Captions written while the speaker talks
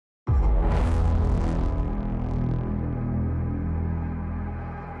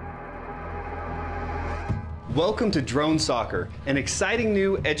Welcome to Drone Soccer, an exciting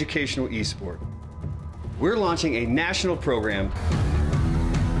new educational esport. We're launching a national program.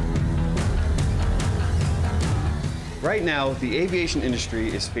 Right now, the aviation industry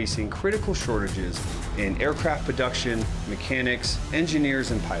is facing critical shortages in aircraft production, mechanics,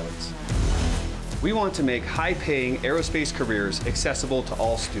 engineers, and pilots. We want to make high-paying aerospace careers accessible to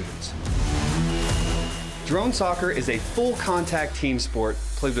all students. Drone soccer is a full-contact team sport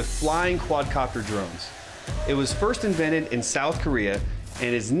played with flying quadcopter drones. It was first invented in South Korea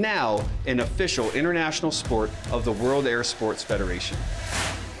and is now an official international sport of the World Air Sports Federation.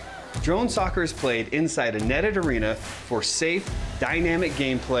 Drone soccer is played inside a netted arena for safe, dynamic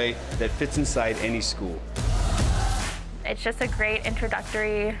gameplay that fits inside any school. It's just a great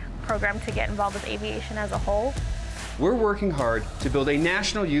introductory program to get involved with aviation as a whole. We're working hard to build a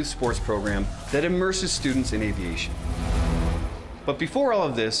national youth sports program that immerses students in aviation. But before all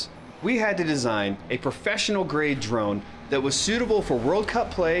of this, we had to design a professional-grade drone that was suitable for World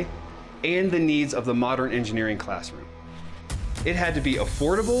Cup play and the needs of the modern engineering classroom. It had to be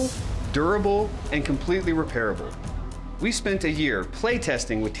affordable, durable, and completely repairable. We spent a year play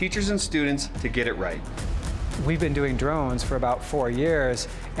testing with teachers and students to get it right. We've been doing drones for about 4 years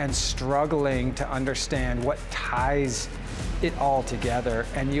and struggling to understand what ties it all together,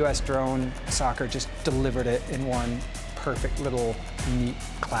 and US Drone Soccer just delivered it in one perfect little neat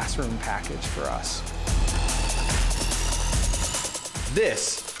classroom package for us.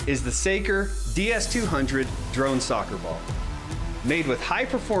 This is the Saker DS200 drone soccer ball. Made with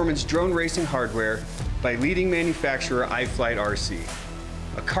high-performance drone racing hardware by leading manufacturer iFlight RC.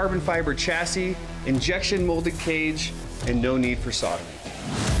 A carbon fiber chassis, injection molded cage, and no need for soldering.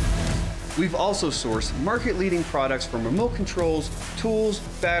 We've also sourced market-leading products from remote controls, tools,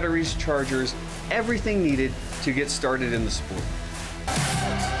 batteries, chargers, everything needed to get started in the sport.